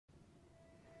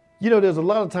You know, there's a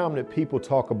lot of time that people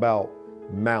talk about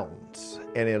mountains,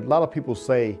 and a lot of people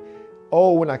say,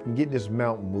 oh, when I can get this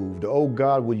mountain moved, oh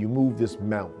God, will you move this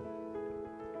mountain?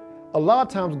 A lot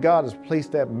of times God has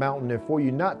placed that mountain there for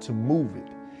you not to move it.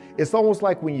 It's almost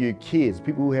like when you're kids,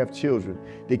 people who have children,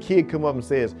 the kid come up and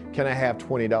says, can I have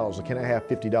 $20 or can I have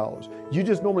 $50? You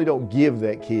just normally don't give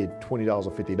that kid $20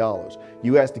 or $50.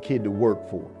 You ask the kid to work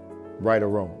for it, right or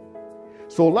wrong.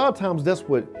 So a lot of times that's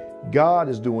what God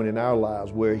is doing in our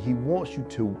lives, where he wants you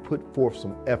to put forth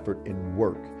some effort and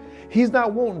work. He's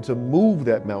not wanting to move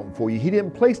that mountain for you. He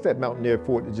didn't place that mountain there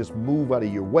for it to just move out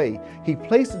of your way. He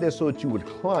placed it there so that you would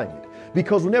climb it.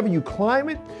 Because whenever you climb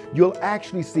it, you'll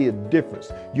actually see a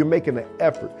difference. You're making an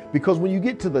effort. Because when you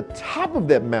get to the top of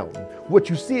that mountain,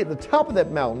 what you see at the top of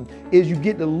that mountain is you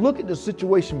get to look at the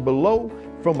situation below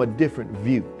from a different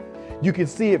view. You can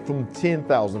see it from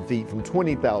 10,000 feet, from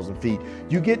 20,000 feet.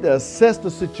 You get to assess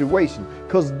the situation,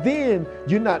 because then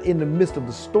you're not in the midst of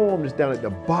the storm that's down at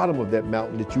the bottom of that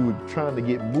mountain that you were trying to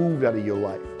get moved out of your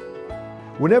life.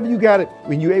 Whenever you got it,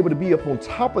 when you're able to be up on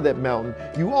top of that mountain,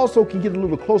 you also can get a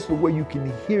little closer to where you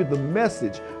can hear the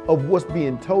message of what's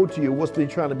being told to you, what's being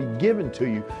trying to be given to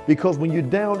you. Because when you're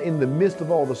down in the midst of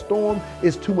all the storm,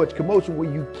 it's too much commotion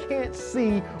where you can't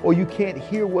see or you can't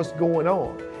hear what's going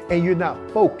on, and you're not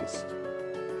focused.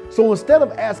 So instead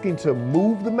of asking to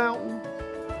move the mountain,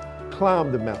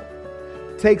 climb the mountain.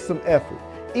 Take some effort.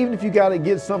 Even if you got to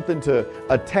get something to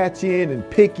attach in and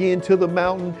pick into the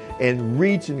mountain and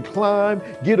reach and climb,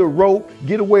 get a rope,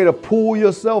 get a way to pull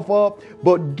yourself up,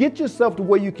 but get yourself to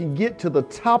where you can get to the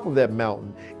top of that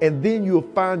mountain, and then you'll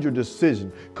find your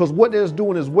decision. Because what that's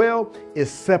doing as well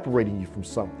is separating you from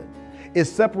something. It's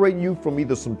separating you from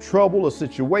either some trouble or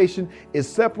situation. It's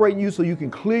separating you so you can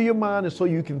clear your mind and so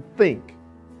you can think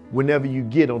whenever you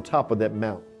get on top of that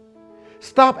mountain.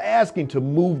 Stop asking to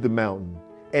move the mountain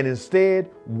and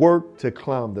instead work to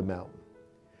climb the mountain.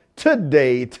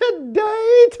 Today,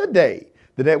 the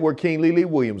Network King Lee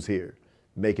Williams here.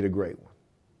 Make it a great one.